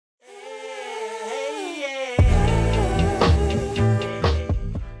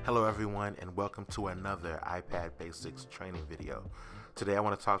everyone, and welcome to another iPad Basics training video. Today I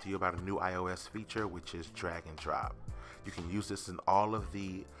want to talk to you about a new iOS feature, which is drag and drop. You can use this in all of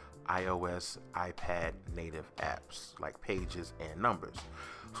the iOS iPad native apps like Pages and Numbers.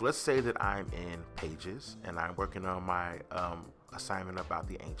 So let's say that I'm in Pages and I'm working on my assignment about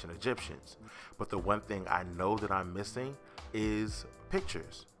the ancient Egyptians, but the one thing I know that I'm missing is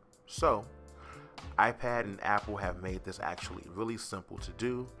pictures. So iPad and Apple have made this actually really simple to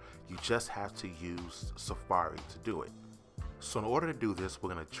do. You just have to use Safari to do it. So in order to do this,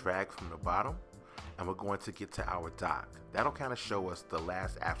 we're going to drag from the bottom and we're going to get to our dock. That'll kind of show us the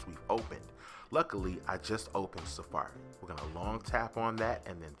last apps we've opened. Luckily, I just opened Safari. We're going to long tap on that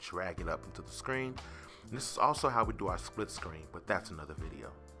and then drag it up into the screen. And this is also how we do our split screen, but that's another video.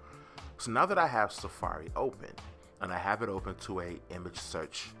 So now that I have Safari open and I have it open to a image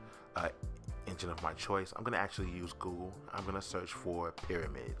search engine of my choice, I'm going to actually use Google. I'm going to search for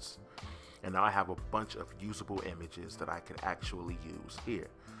pyramids. And now I have a bunch of usable images that I can actually use here.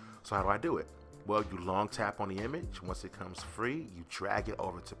 So how do I do it? Well, you long tap on the image. Once it comes free, you drag it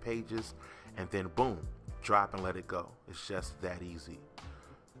over to Pages, and then boom, drop and let it go. It's just that easy.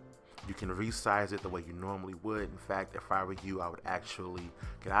 You can resize it the way you normally would. In fact, if I were you, I would actually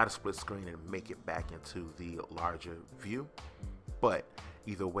get out of split screen and make it back into the larger view. But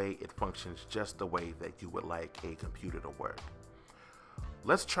either way, it functions just the way that you would like a computer to work.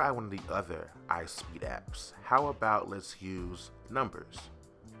 Let's try one of the other iSpeed apps. How about let's use Numbers?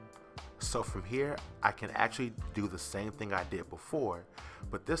 So from here, I can actually do the same thing I did before,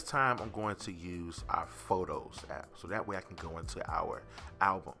 but this time I'm going to use our Photos app. So that way I can go into our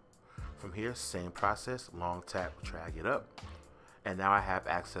album. From here, same process, long tap, drag it up, and now I have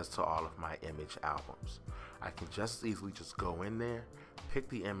access to all of my image albums. I can just easily just go in there, pick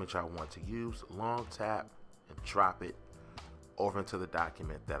the image I want to use, long tap, and drop it over into the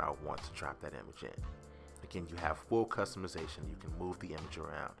document that I want to drop that image in. Again, you have full customization. You can move the image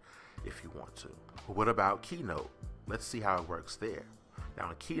around if you want to. But what about Keynote? Let's see how it works there. Now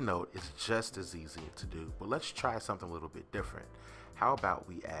in Keynote, it's just as easy to do, but let's try something a little bit different. How about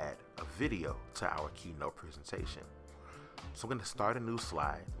we add a video to our Keynote presentation? So I'm going to start a new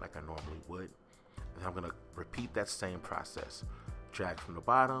slide like I normally would, and I'm going to repeat that same process. Drag from the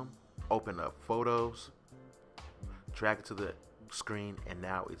bottom, open up Photos, drag it to the screen, and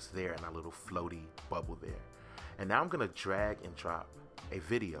now it's there in a little floaty bubble there. And now I'm going to drag and drop a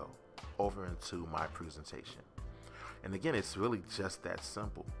video over into my presentation. And again, it's really just that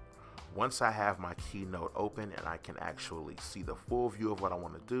simple. Once I have my Keynote open and I can actually see the full view of what I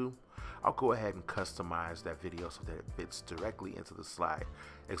want to do, I'll go ahead and customize that video so that it fits directly into the slide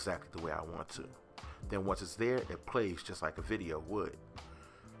exactly the way I want to. Then once it's there, it plays just like a video would.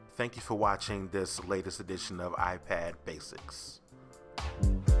 Thank you for watching this latest edition of iPad Basics.